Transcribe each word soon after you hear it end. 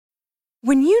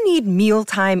When you need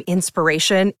mealtime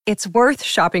inspiration, it's worth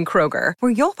shopping Kroger,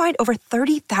 where you'll find over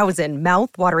 30,000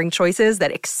 mouth-watering choices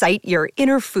that excite your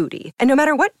inner foodie. And no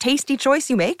matter what tasty choice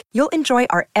you make, you'll enjoy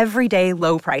our everyday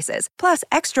low prices, plus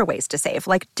extra ways to save,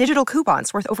 like digital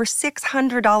coupons worth over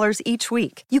 $600 each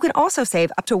week. You can also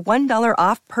save up to $1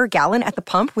 off per gallon at the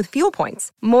pump with fuel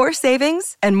points. More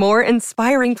savings and more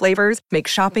inspiring flavors make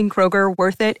shopping Kroger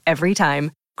worth it every time.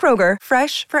 Kroger,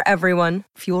 fresh for everyone.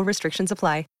 Fuel restrictions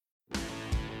apply.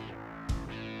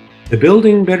 The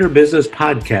Building Better Business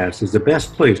podcast is the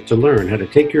best place to learn how to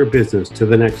take your business to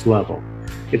the next level.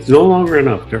 It's no longer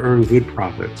enough to earn good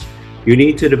profits. You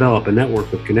need to develop a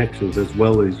network of connections as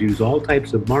well as use all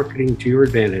types of marketing to your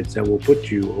advantage that will put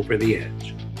you over the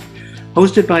edge.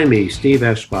 Hosted by me, Steve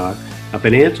Eschbach, a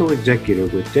financial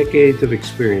executive with decades of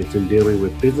experience in dealing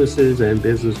with businesses and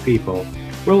business people,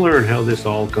 we'll learn how this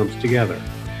all comes together.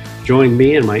 Join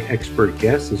me and my expert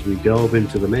guests as we delve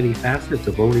into the many facets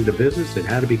of owning the business and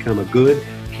how to become a good,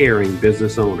 caring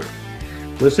business owner.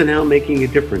 Listen how making a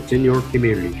difference in your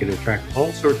community can attract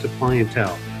all sorts of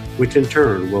clientele, which in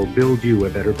turn will build you a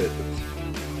better business.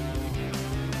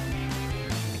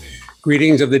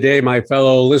 Greetings of the day, my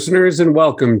fellow listeners, and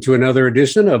welcome to another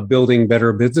edition of Building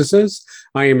Better Businesses.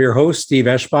 I am your host, Steve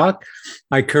Eschbach.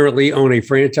 I currently own a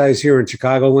franchise here in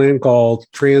Chicagoland called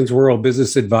Transworld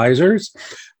Business Advisors.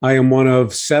 I am one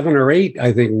of 7 or 8,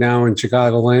 I think, now in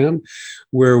Chicagoland,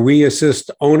 where we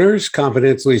assist owners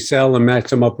confidentially sell and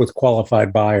match them up with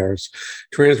qualified buyers.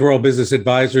 Transworld Business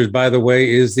Advisors, by the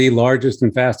way, is the largest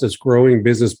and fastest growing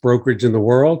business brokerage in the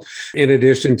world. In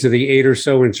addition to the 8 or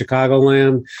so in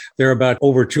Chicagoland, there are about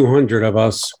over 200 of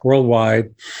us worldwide,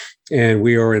 and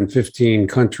we are in 15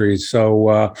 countries.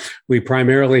 So we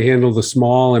primarily handle the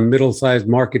small and middle-sized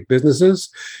market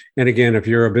businesses. And again, if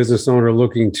you're a business owner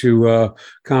looking to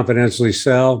confidentially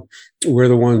sell, we're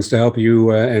the ones to help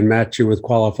you and match you with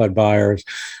qualified buyers.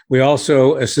 We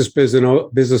also assist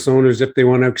business owners if they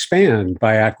want to expand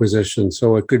by acquisition.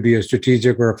 So it could be a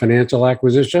strategic or a financial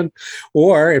acquisition,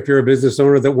 or if you're a business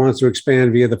owner that wants to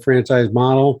expand via the franchise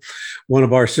model. One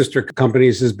of our sister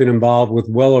companies has been involved with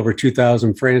well over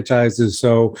 2,000 franchises.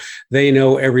 So they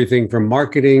know everything from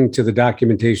marketing to the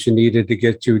documentation needed to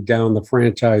get you down the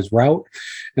franchise route.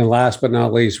 And last but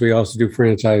not least, we also do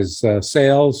franchise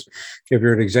sales. If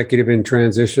you're an executive in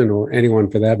transition, or anyone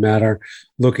for that matter,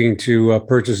 looking to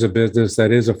purchase a business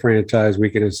that is a franchise, we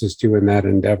can assist you in that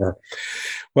endeavor.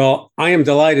 Well, I am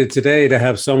delighted today to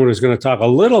have someone who's going to talk a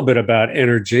little bit about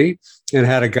energy and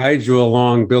how to guide you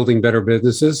along building better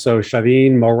businesses. So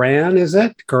Siobhan Moran, is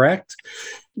it correct?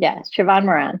 Yes, Siobhan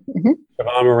Moran. Mm-hmm.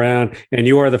 Siobhan Moran, and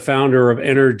you are the founder of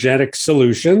Energetic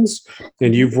Solutions,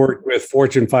 and you've worked with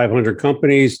Fortune 500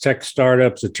 companies, tech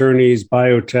startups, attorneys,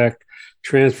 biotech,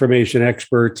 transformation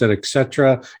experts, and et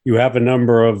cetera. You have a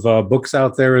number of books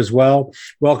out there as well.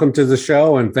 Welcome to the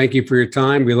show, and thank you for your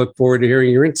time. We look forward to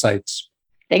hearing your insights.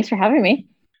 Thanks for having me.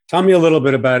 Tell me a little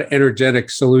bit about Energetic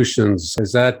Solutions.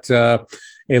 Is that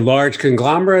a large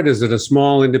conglomerate? Is it a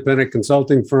small independent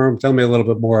consulting firm? Tell me a little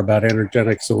bit more about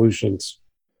Energetic Solutions.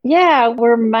 Yeah,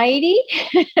 we're mighty.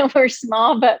 We're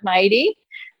small but mighty.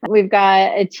 We've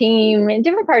got a team in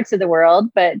different parts of the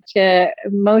world, but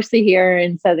mostly here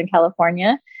in Southern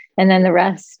California, and then the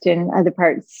rest in other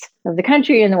parts of the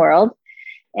country and the world.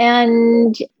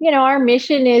 And, our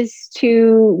mission is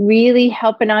to really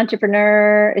help an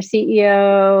entrepreneur, a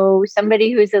CEO,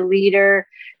 somebody who's a leader,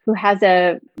 who has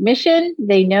a mission.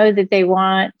 They know that they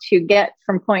want to get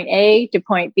from point A to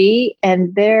point B,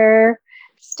 and they're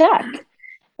stuck.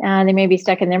 They may be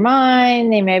stuck in their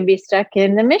mind. They may be stuck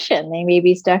in the mission. They may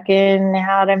be stuck in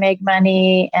how to make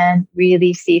money and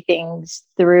really see things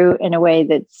through in a way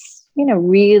that's,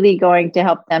 really going to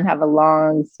help them have a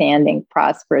long-standing,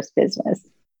 prosperous business.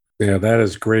 Yeah, that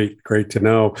is great. Great to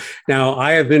know. Now,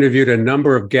 I have interviewed a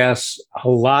number of guests. A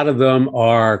lot of them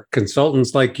are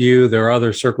consultants like you. There are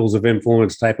other circles of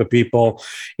influence type of people.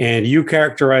 And you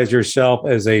characterize yourself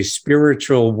as a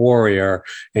spiritual warrior.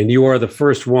 And you are the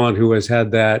first one who has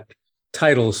had that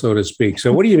title, so to speak.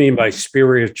 So what do you mean by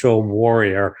spiritual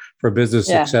warrior for business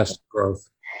success and growth?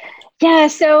 Yeah.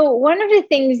 So one of the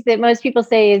things that most people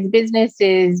say is business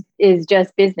is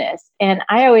just business. And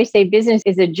I always say business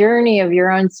is a journey of your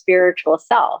own spiritual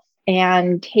self,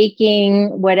 and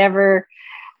taking whatever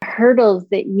hurdles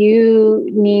that you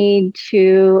need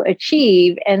to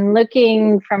achieve and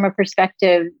looking from a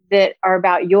perspective that are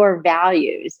about your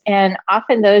values. And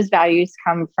often those values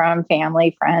come from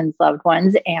family, friends, loved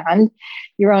ones, and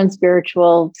your own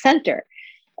spiritual center.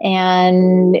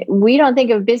 And we don't think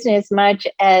of business much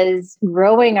as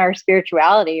growing our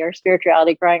spirituality or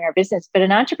spirituality growing our business, but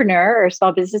an entrepreneur or a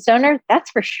small business owner,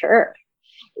 that's for sure.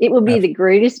 it will be the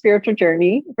greatest spiritual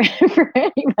journey for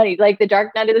anybody. Like the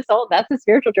dark night of the soul, that's a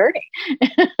spiritual journey.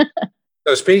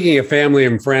 So speaking of family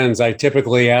and friends, I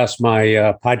typically ask my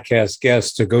podcast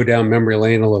guests to go down memory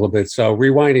lane a little bit. So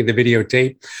rewinding the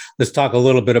videotape, let's talk a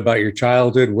little bit about your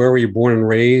childhood. Where were you born and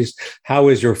raised? How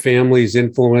is your family's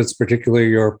influence, particularly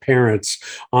your parents,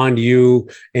 on you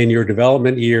and your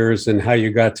development years and how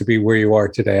you got to be where you are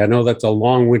today? I know that's a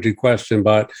long-winded question,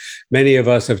 but many of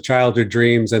us have childhood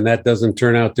dreams and that doesn't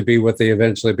turn out to be what they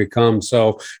eventually become.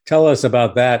 So tell us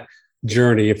about that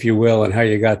journey, if you will, and how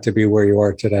you got to be where you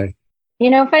are today.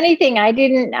 Funny thing,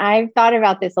 I've thought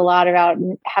about this a lot about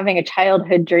having a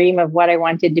childhood dream of what I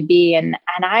wanted to be. And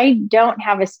I don't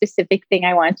have a specific thing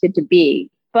I wanted to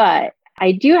be, but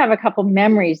I do have a couple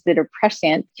memories that are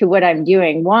prescient to what I'm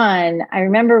doing. One, I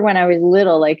remember when I was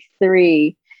little, like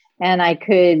 3, and I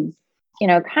could,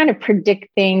 kind of predict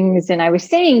things. And I was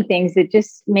saying things that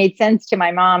just made sense to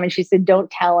my mom. And she said,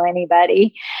 don't tell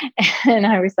anybody. And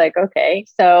I was like, okay.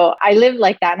 So I lived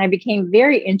like that and I became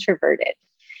very introverted.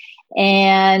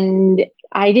 And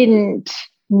I didn't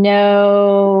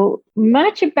know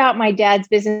much about my dad's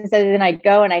business other than I'd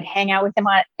go and I'd hang out with him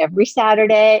on every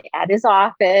Saturday at his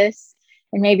office.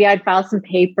 And maybe I'd file some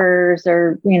papers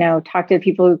or, talk to the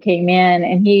people who came in,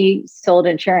 and he sold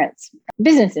insurance,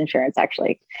 business insurance,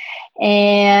 actually.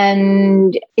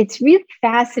 And it's really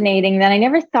fascinating that I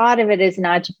never thought of it as an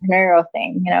entrepreneurial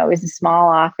thing. It was a small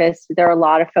office. There were a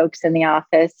lot of folks in the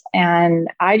office. And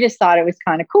I just thought it was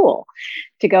kind of cool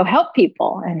to go help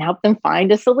people and help them find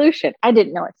a solution. I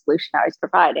didn't know what solution I was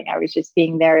providing. I was just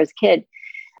being there as a kid.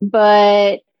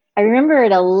 But I remember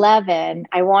at 11,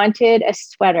 I wanted a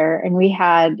sweater, and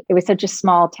it was such a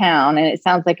small town, and it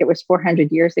sounds like it was 400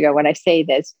 years ago when I say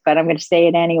this, but I'm going to say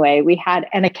it anyway. We had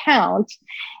an account,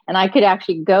 and I could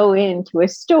actually go into a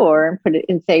store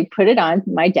and put it on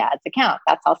my dad's account.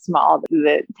 That's how small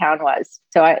the town was.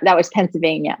 So that was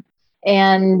Pennsylvania.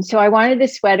 And so I wanted a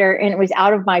sweater, and it was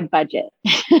out of my budget.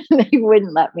 They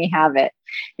wouldn't let me have it.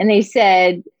 And they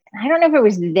said, I don't know if it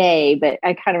was they, but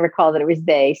I kind of recall that it was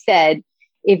they said,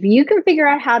 if you can figure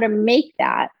out how to make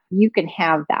that, you can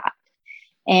have that.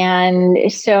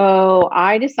 And so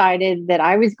I decided that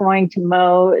I was going to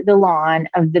mow the lawn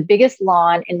of the biggest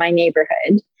lawn in my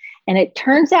neighborhood. And it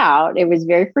turns out it was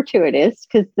very fortuitous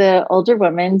because the older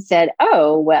woman said,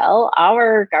 oh, well,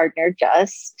 our gardener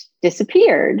just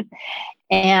disappeared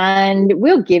and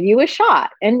we'll give you a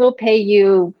shot and we'll pay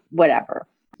you whatever.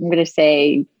 I'm going to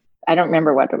say, I don't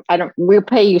remember we'll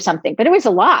pay you something, but it was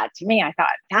a lot to me. I thought,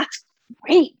 that's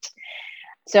great.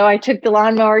 So I took the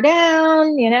lawnmower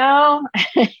down, and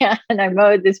I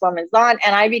mowed this woman's lawn,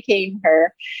 and I became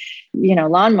her,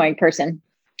 lawn mowing person.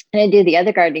 And I did the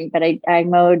other gardening, but I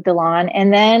mowed the lawn,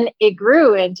 and then it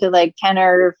grew into like 10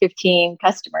 or 15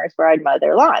 customers where I'd mow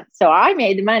their lawn. So I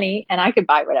made the money and I could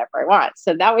buy whatever I want.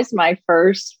 So that was my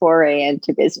first foray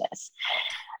into business.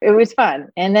 It was fun.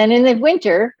 And then in the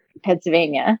winter,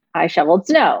 Pennsylvania, I shoveled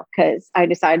snow because I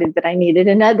decided that I needed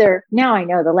now I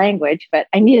know the language, but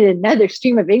I needed another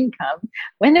stream of income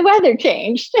when the weather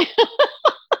changed.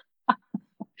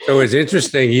 So it's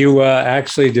interesting. You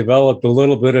actually developed a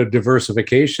little bit of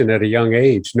diversification at a young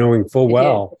age, knowing full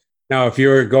well. Now, if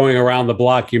you're going around the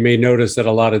block, you may notice that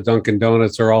a lot of Dunkin'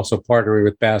 Donuts are also partnering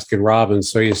with Baskin Robbins.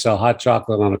 So you sell hot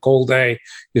chocolate on a cold day,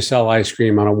 you sell ice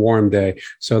cream on a warm day.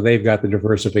 So they've got the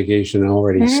diversification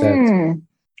already set.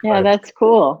 Yeah, that's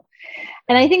cool.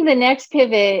 And I think the next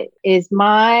pivot is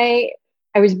I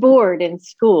was bored in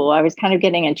school. I was kind of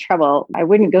getting in trouble. I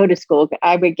wouldn't go to school.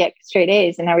 I would get straight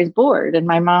A's and I was bored. And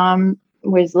my mom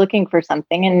was looking for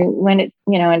something. And when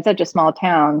in such a small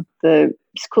town, the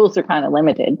schools are kind of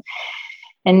limited.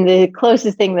 And the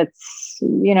closest thing that's,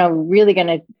 really going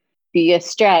to be a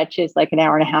stretch is like an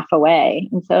hour and a half away.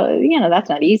 And so, that's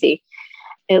not easy,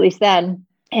 at least then.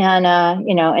 And,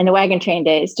 in the wagon train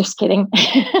days, just kidding.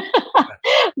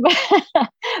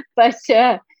 but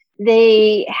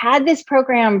they had this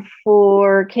program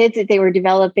for kids that they were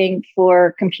developing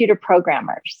for computer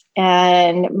programmers.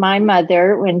 And my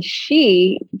mother, when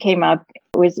she came up,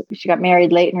 she got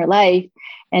married late in her life,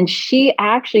 and she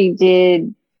actually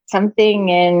did something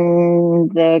in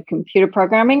the computer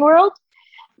programming world,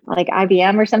 like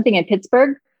IBM or something in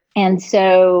Pittsburgh. And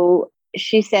so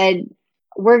she said,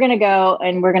 we're going to go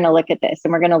and we're going to look at this,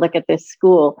 and we're going to look at this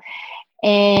school.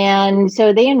 And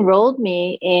so they enrolled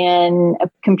me in a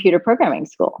computer programming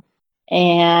school.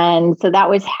 And so that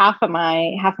was half of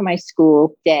my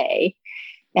school day.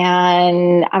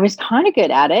 And I was kind of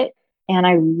good at it, and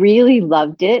I really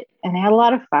loved it, and I had a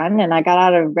lot of fun, and I got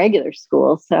out of regular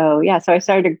school. So I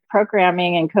started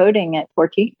programming and coding at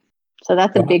 14. So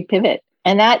that's a big pivot.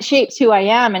 And that shapes who I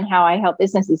am and how I help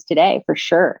businesses today, for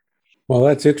sure. Well,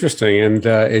 that's interesting. And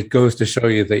it goes to show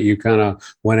you that you kind of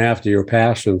went after your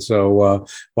passion. So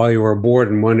while you were bored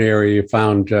in one area, you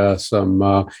found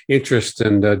some interest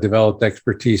and developed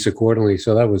expertise accordingly.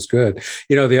 So that was good.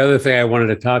 You know, the other thing I wanted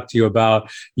to talk to you about,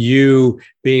 you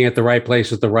being at the right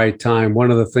place at the right time.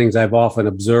 One of the things I've often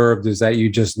observed is that you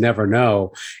just never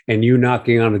know. And you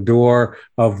knocking on a door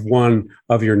of one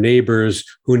of your neighbors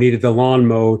who needed the lawn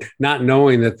mowed, not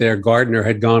knowing that their gardener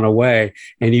had gone away,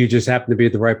 and you just happened to be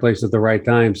at the right place at the right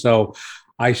time. So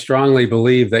I strongly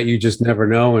believe that you just never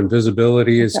know, and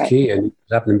visibility is key, and you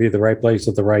happen to be at the right place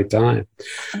at the right time.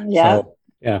 Yeah. So,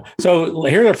 yeah. So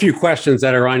here are a few questions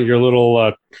that are on your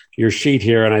little your sheet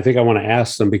here, and I think I want to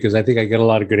ask them because I think I get a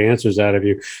lot of good answers out of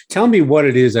you. Tell me what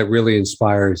it is that really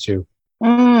inspires you.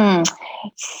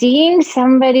 Seeing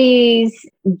somebody's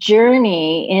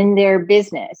journey in their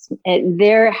business,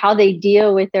 how they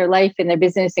deal with their life and their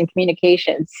business and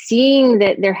communication, seeing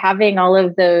that they're having all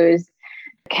of those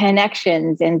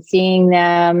connections and seeing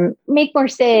them make more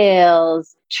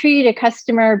sales, treat a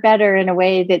customer better in a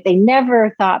way that they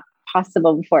never thought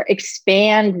possible before,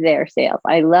 expand their sales.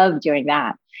 I love doing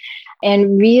that.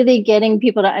 And really getting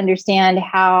people to understand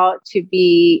how to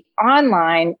be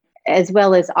online as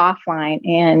well as offline,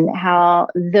 and how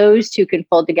those two can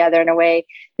fold together in a way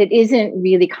that isn't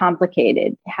really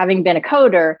complicated. Having been a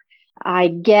coder, I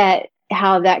get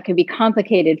how that could be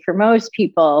complicated for most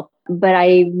people, but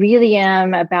I really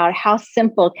am about how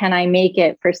simple can I make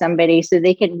it for somebody so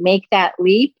they can make that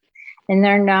leap and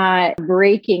they're not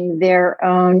breaking their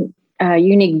own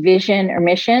unique vision or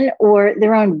mission or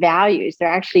their own values. They're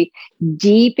actually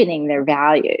deepening their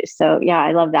values. So yeah,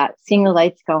 I love that. Seeing the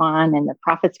lights go on and the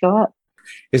profits go up.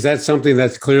 Is that something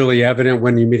that's clearly evident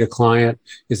when you meet a client?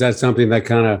 Is that something that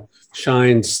kind of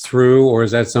shines through, or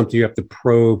is that something you have to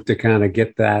probe to kind of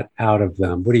get that out of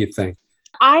them? What do you think?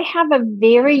 I have a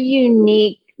very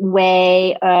unique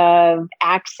way of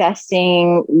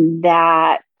accessing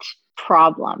that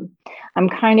problem. I'm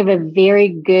kind of a very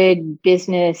good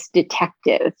business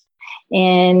detective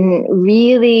and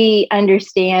really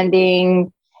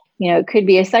understanding, it could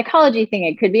be a psychology thing,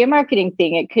 it could be a marketing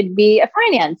thing, it could be a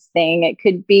finance thing, it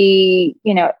could be,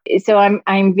 so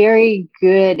I'm very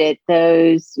good at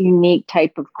those unique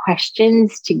type of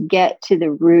questions to get to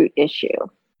the root issue.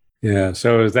 Yeah.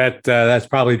 So is that's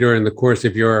probably during the course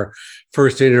of your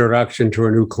first introduction to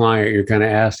a new client, you're kind of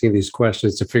asking these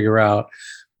questions to figure out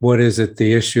what is it,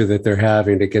 the issue that they're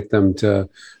having, to get them to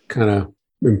kind of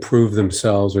improve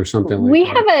themselves or something like that. We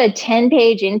have a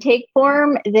 10-page intake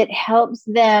form that helps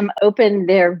them open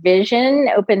their vision,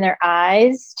 open their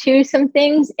eyes to some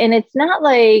things. And it's not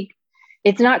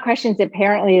questions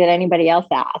apparently that anybody else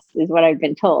asks, is what I've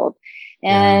been told.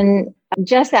 And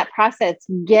just that process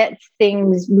gets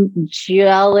things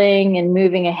gelling and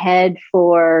moving ahead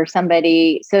for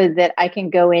somebody so that I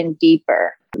can go in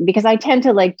deeper. Because I tend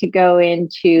to like to go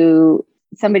into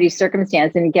somebody's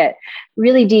circumstance and get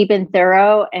really deep and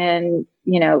thorough and,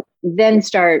 then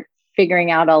start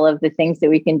figuring out all of the things that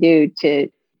we can do to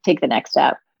take the next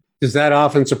step. Does that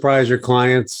often surprise your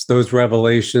clients, those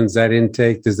revelations, that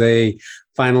intake? Does they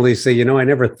finally say, I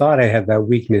never thought I had that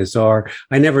weakness, or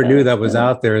I never knew that was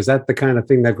out there? Is that the kind of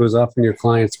thing that goes off in your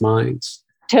clients' minds?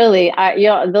 Totally.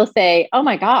 They'll say, oh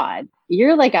my God,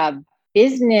 you're like a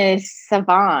business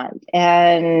savant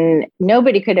and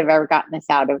nobody could have ever gotten this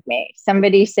out of me.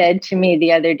 Somebody said to me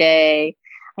the other day,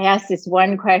 I asked this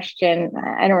one question,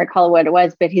 I don't recall what it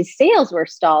was, but his sales were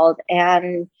stalled.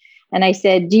 And I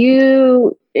said,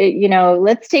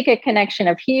 let's take a connection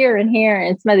of here and here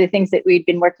and some other things that we'd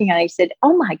been working on. He said,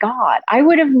 oh my God, I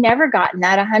would have never gotten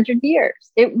that 100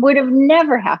 years. It would have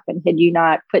never happened had you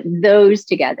not put those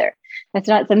together. That's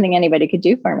not something anybody could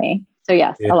do for me. So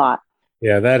yes, a lot.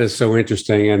 Yeah, that is so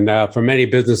interesting. And for many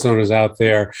business owners out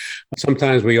there,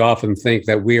 sometimes we often think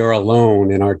that we are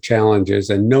alone in our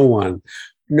challenges, and no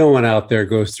one out there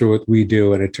goes through what we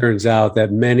do. And it turns out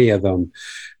that many of them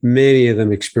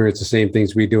experience the same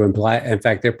things we do. In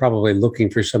fact, they're probably looking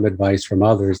for some advice from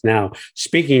others. Now,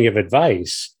 speaking of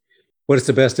advice, what is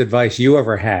the best advice you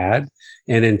ever had?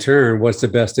 And in turn, what's the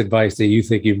best advice that you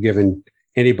think you've given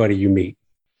anybody you meet?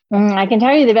 I can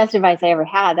tell you the best advice I ever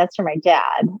had. That's from my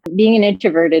dad. Being an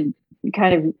introverted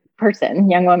kind of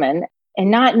person, young woman, and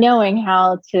not knowing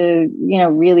how to,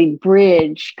 really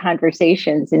bridge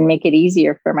conversations and make it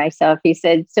easier for myself. He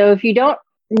said, so if you don't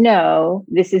know,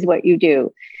 this is what you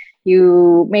do.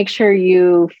 You make sure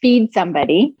you feed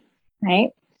somebody, right?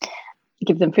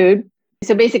 Give them food.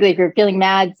 So basically, if you're feeling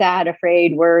mad, sad,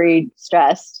 afraid, worried,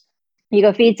 stressed, you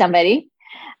go feed somebody,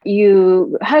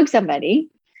 you hug somebody,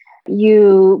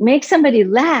 you make somebody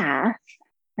laugh,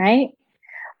 right?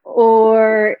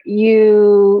 Or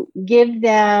you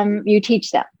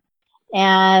teach them.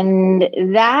 And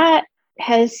that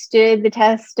has stood the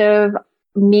test of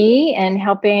me and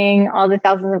helping all the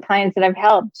thousands of clients that I've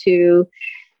helped to.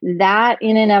 That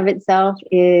in and of itself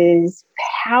is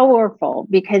powerful,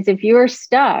 because if you're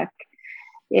stuck,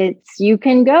 you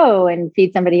can go and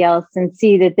feed somebody else and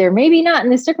see that they're maybe not in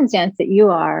the circumstance that you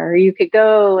are, or you could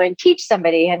go and teach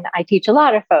somebody. And I teach a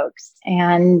lot of folks,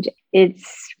 and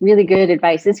it's really good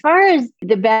advice. As far as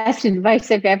the best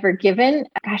advice I've ever given,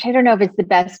 gosh, I don't know if it's the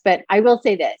best, but I will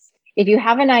say this. If you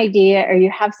have an idea or you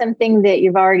have something that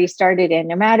you've already started in,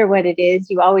 no matter what it is,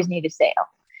 you always need a sale.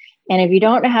 And if you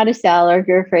don't know how to sell, or if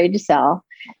you're afraid to sell,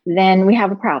 then we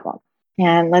have a problem.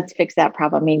 And let's fix that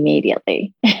problem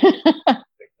immediately.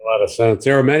 A lot of sense.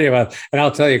 There are many of us, and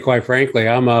I'll tell you, quite frankly,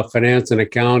 I'm a finance and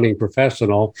accounting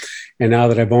professional. And now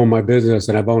that I've owned my business,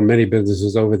 and I've owned many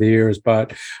businesses over the years,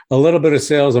 but a little bit of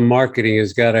sales and marketing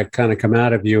has got to kind of come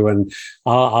out of you. And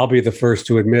I'll be the first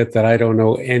to admit that I don't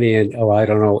know I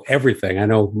don't know everything. I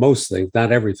know most things,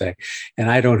 not everything.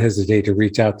 And I don't hesitate to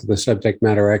reach out to the subject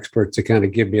matter experts to kind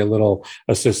of give me a little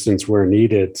assistance where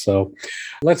needed. So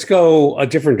let's go a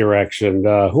different direction.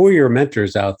 Who are your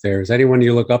mentors out there? Is anyone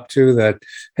you look up to that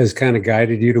has kind of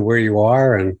guided you to where you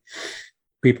are, and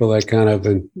people that kind of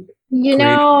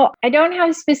I don't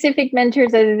have specific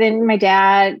mentors other than my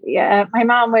dad. Yeah, my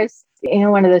mom was,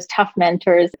 one of those tough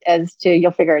mentors, as to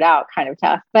you'll figure it out kind of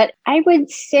tough. But I would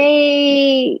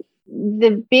say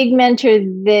the big mentor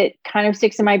that kind of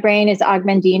sticks in my brain is Og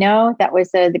Mandino. That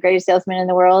was the greatest salesman in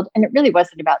the world. And it really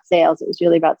wasn't about sales. It was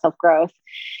really about self-growth.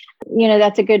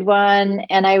 That's a good one.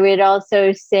 And I would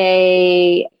also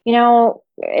say,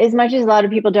 as much as a lot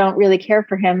of people don't really care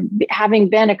for him, having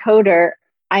been a coder,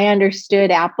 I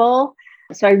understood Apple.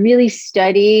 So I really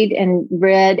studied and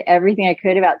read everything I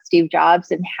could about Steve Jobs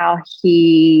and how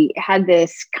he had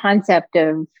this concept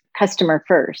of customer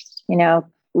first,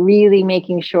 really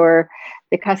making sure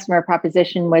the customer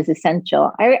proposition was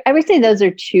essential. I would say those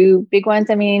are two big ones.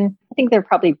 I mean, I think there are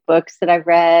probably books that I've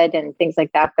read and things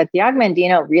like that, but the Og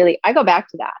Mandino, really, I go back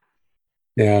to that.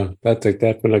 Yeah, that's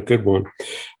definitely a good one.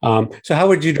 So how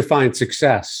would you define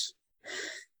success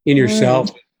in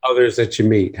yourself, others that you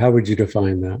meet? How would you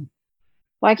define that?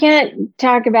 Well, I can't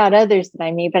talk about others that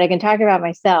I meet, but I can talk about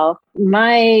myself.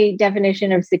 My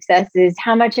definition of success is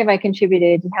how much have I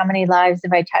contributed? How many lives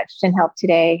have I touched and helped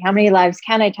today? How many lives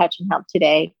can I touch and help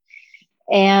today?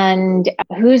 And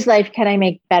whose life can I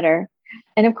make better?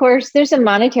 And of course, there's a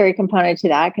monetary component to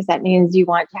that, because that means you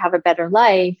want to have a better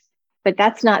life. But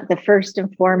that's not the first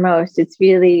and foremost. It's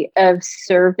really of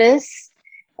service.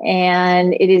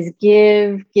 And it is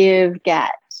give, get.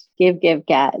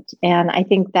 And I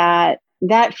think that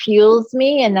fuels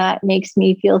me, and that makes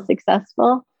me feel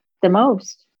successful the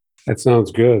most. That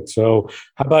sounds good. So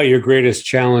how about your greatest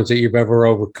challenge that you've ever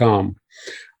overcome?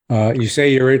 You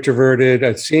say you're introverted.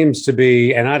 It seems to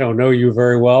be, and I don't know you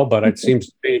very well, but it seems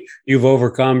to be you've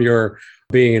overcome your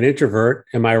being an introvert.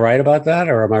 Am I right about that,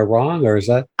 or am I wrong, or is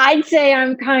that? I'd say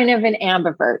I'm kind of an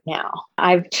ambivert now.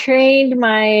 I've trained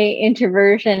my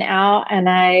introversion out, and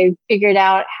I figured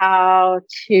out how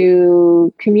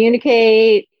to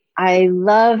communicate. I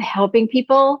love helping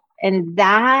people, and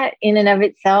that in and of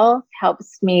itself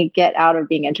helps me get out of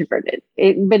being introverted.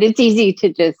 But it's easy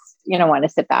to just, want to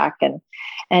sit back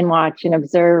and watch and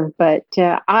observe. But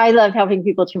I love helping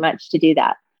people too much to do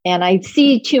that. And I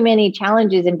see too many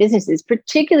challenges in businesses,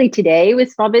 particularly today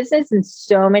with small business and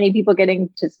so many people getting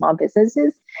to small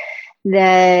businesses,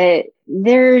 that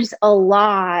there's a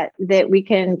lot that we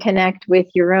can connect with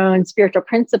your own spiritual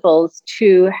principles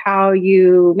to how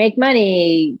you make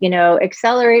money,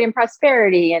 accelerate in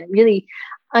prosperity, and really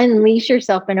unleash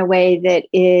yourself in a way that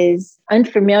is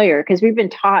unfamiliar, because we've been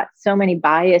taught so many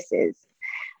biases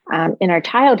in our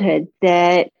childhood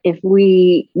that if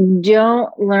we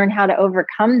don't learn how to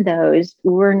overcome those,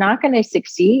 we're not going to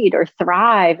succeed or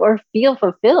thrive or feel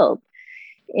fulfilled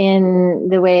in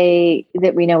the way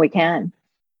that we know we can.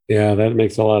 Yeah, that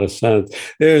makes a lot of sense.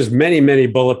 There's many, many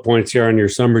bullet points here on your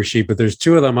summary sheet, but there's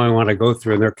two of them I want to go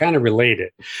through, and they're kind of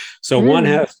related. So one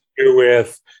has to do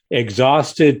with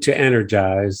exhausted to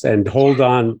energized, and hold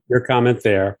on your comment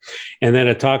there. And then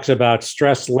it talks about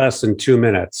stress less in 2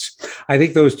 minutes. I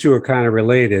think those two are kind of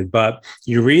related, but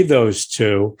you read those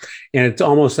two and it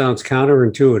almost sounds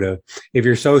counterintuitive. If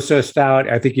you're so stressed out,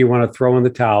 I think you want to throw in the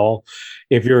towel.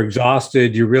 If you're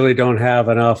exhausted, you really don't have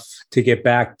enough to get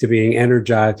back to being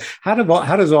energized. How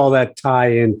does all that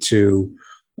tie into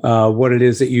what it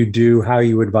is that you do, how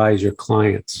you advise your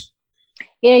clients?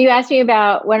 You asked me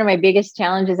about one of my biggest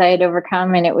challenges I had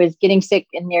overcome, and it was getting sick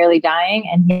and nearly dying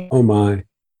and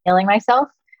healing myself.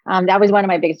 That was one of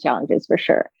my biggest challenges for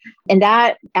sure. And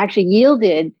that actually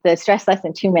yielded the stress less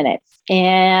than 2 minutes.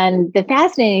 And the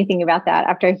fascinating thing about that,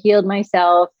 after I healed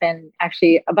myself and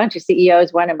actually a bunch of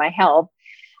CEOs wanted my help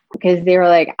because they were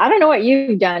like, I don't know what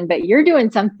you've done, but you're doing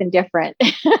something different.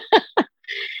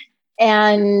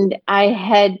 And I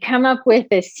had come up with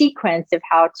a sequence of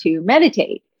how to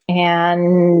meditate.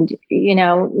 And,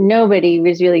 nobody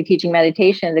was really teaching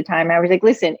meditation at the time. I was like,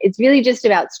 listen, it's really just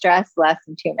about stress less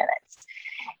than 2 minutes.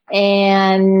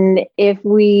 And if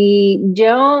we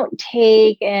don't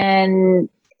take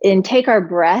our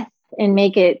breath and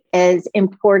make it as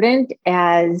important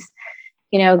as,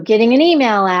 getting an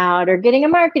email out or getting a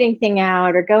marketing thing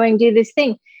out or going do this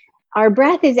thing, our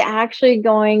breath is actually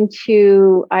going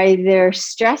to either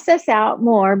stress us out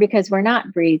more because we're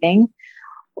not breathing,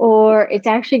 or it's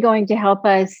actually going to help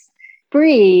us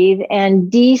breathe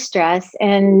and de-stress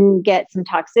and get some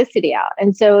toxicity out.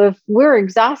 And so if we're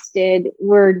exhausted,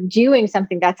 we're doing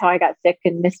something. That's how I got sick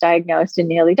and misdiagnosed and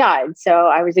nearly died. So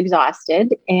I was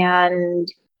exhausted, and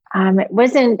it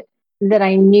wasn't that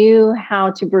I knew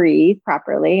how to breathe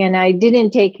properly, and I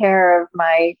didn't take care of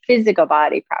my physical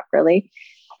body properly.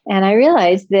 And I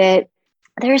realized that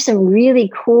there are some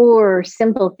really cool or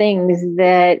simple things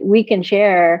that we can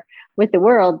share with the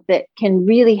world that can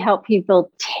really help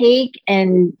people take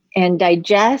and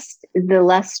digest the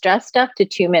less stress stuff to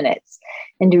 2 minutes,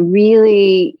 and to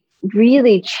really,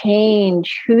 really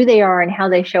change who they are and how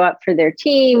they show up for their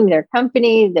team, their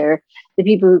company, the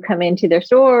people who come into their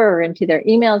store or into their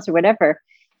emails or whatever.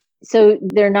 So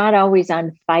they're not always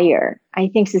on fire. I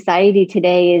think society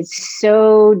today is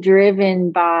so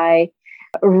driven by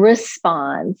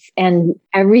response and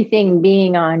everything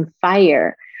being on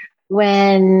fire.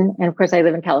 And of course, I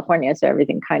live in California, so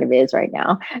everything kind of is right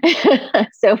now.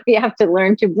 So we have to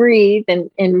learn to breathe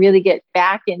and really get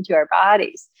back into our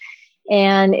bodies.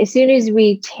 And as soon as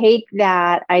we take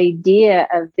that idea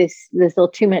of this little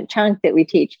 2 minute chunk that we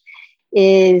teach,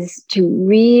 is to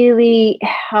really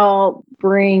help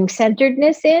bring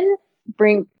centeredness in,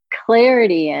 bring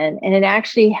clarity in, and it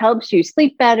actually helps you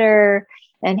sleep better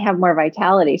and have more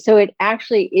vitality. So it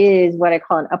actually is what I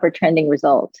call an upper trending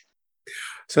result.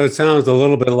 So it sounds a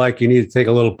little bit like you need to take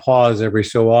a little pause every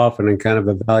so often and kind of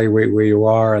evaluate where you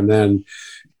are, and then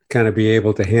kind of be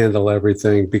able to handle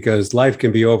everything, because life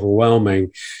can be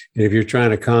overwhelming. And if you're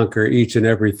trying to conquer each and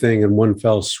everything in one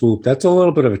fell swoop, that's a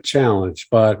little bit of a challenge.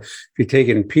 But if you take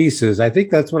it in pieces, I think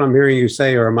that's what I'm hearing you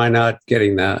say, or am I not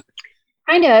getting that?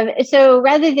 Kind of. So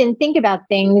rather than think about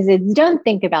things, it's don't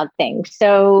think about things.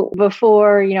 So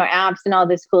before, apps and all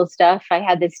this cool stuff, I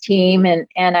had this team and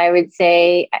I would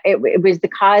say it was the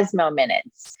Cosmo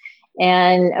minutes.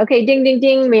 And okay, ding, ding,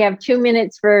 ding, we have 2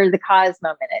 minutes for the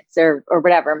Cosmo minutes or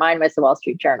whatever. Mine was the Wall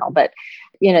Street Journal, but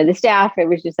the staff, it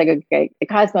was just like, okay, the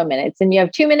Cosmo minutes, and you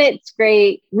have 2 minutes,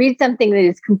 great. Read something that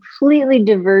is completely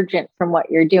divergent from what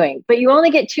you're doing, but you only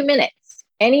get 2 minutes.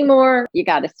 Any more, you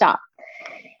got to stop.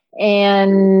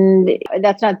 And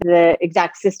that's not the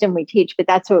exact system we teach, but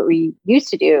that's what we used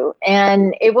to do.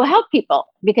 And it will help people,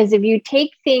 because if you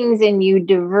take things and you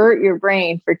divert your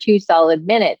brain for 2 solid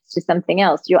minutes to something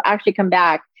else, you'll actually come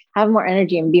back, have more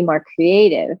energy, and be more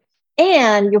creative.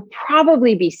 And you'll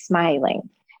probably be smiling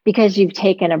because you've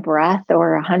taken a breath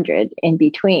or 100 in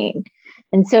between.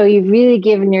 And so you've really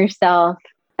given yourself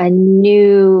a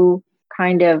new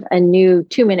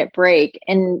 2 minute break.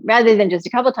 And rather than just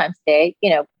a couple times a day,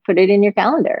 put it in your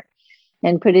calendar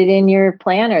and put it in your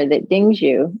planner that dings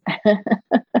you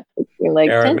like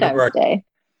 10 times a day.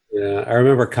 Yeah, I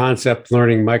remember concept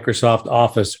learning Microsoft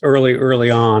Office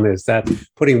early on, is that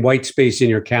putting white space in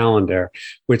your calendar,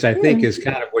 which I think is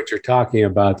kind of what you're talking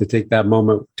about, to take that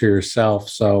moment to yourself.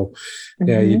 So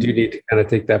yeah, you do need to kind of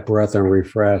take that breath and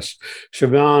refresh.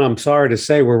 Siobhan, I'm sorry to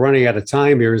say we're running out of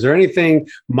time here. Is there anything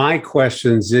my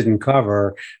questions didn't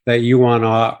cover that you want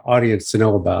our audience to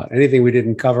know about? Anything we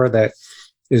didn't cover that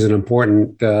is an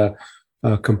important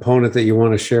component that you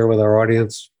want to share with our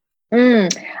audience?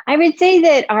 I would say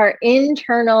that our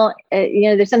internal,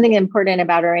 there's something important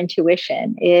about our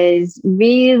intuition, is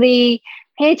really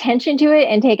pay attention to it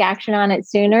and take action on it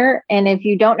sooner. And if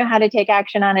you don't know how to take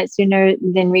action on it sooner,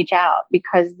 then reach out,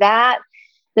 because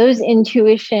those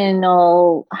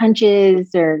intuitional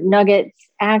hunches or nuggets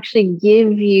actually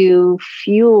give you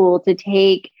fuel to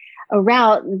take a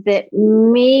route that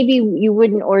maybe you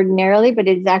wouldn't ordinarily, but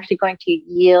it's actually going to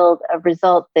yield a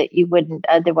result that you wouldn't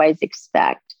otherwise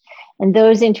expect. And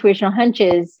those intuitional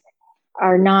hunches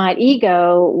are not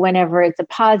ego whenever it's a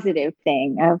positive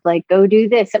thing of like, go do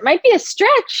this. It might be a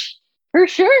stretch for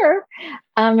sure.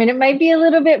 And it might be a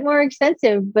little bit more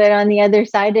expensive, but on the other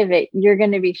side of it, you're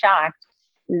going to be shocked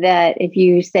that if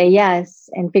you say yes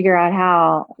and figure out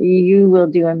how, you will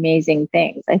do amazing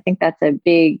things. I think that's a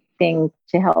big thing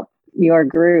to help your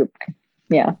group.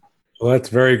 Yeah. Well, that's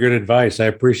very good advice. I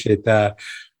appreciate that.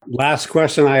 Last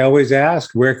question I always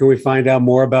ask, where can we find out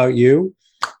more about you,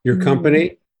 your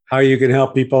company, how you can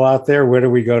help people out there? Where do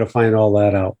we go to find all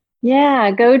that out?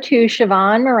 Yeah, go to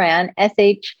Sheevaun Moran,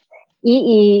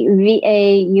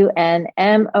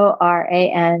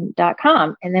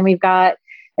 SheevaunMoran.com. And then we've got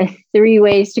 3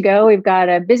 ways to go. We've got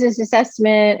a business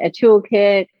assessment, a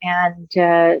toolkit,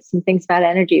 and some things about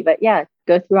energy. But yeah,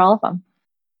 go through all of them.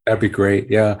 That'd be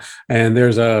great. Yeah. And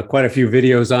there's quite a few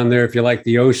videos on there. If you like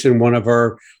the ocean, one of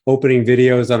our opening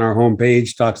videos on our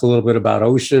homepage talks a little bit about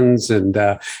oceans and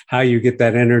how you get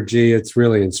that energy. It's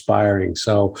really inspiring.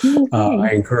 So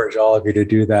I encourage all of you to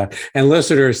do that. And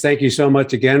listeners, thank you so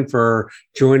much again for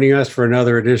joining us for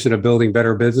another edition of Building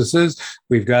Better Businesses.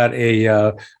 We've got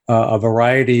a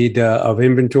variety of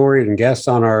inventory and guests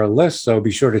on our list. So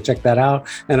be sure to check that out.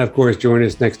 And of course, join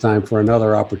us next time for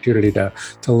another opportunity to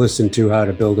listen to how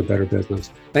to build a better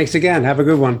business. Thanks again. Have a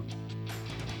good one.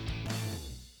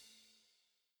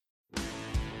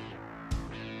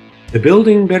 The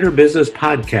Building Better Business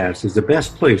podcast is the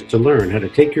best place to learn how to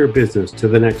take your business to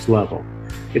the next level.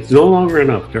 It's no longer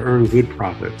enough to earn good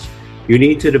profits. You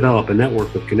need to develop a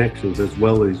network of connections as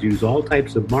well as use all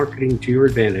types of marketing to your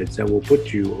advantage that will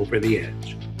put you over the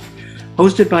edge.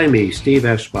 Hosted by me, Steve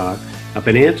Eschbach, a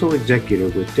financial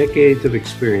executive with decades of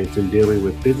experience in dealing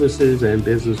with businesses and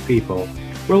business people,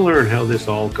 we'll learn how this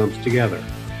all comes together.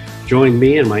 Join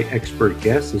me and my expert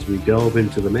guests as we delve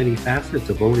into the many facets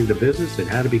of owning the business and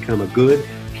how to become a good,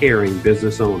 caring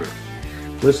business owner.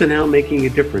 Listen how making a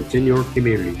difference in your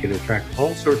community can attract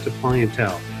all sorts of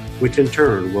clientele, which in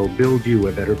turn will build you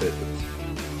a better business.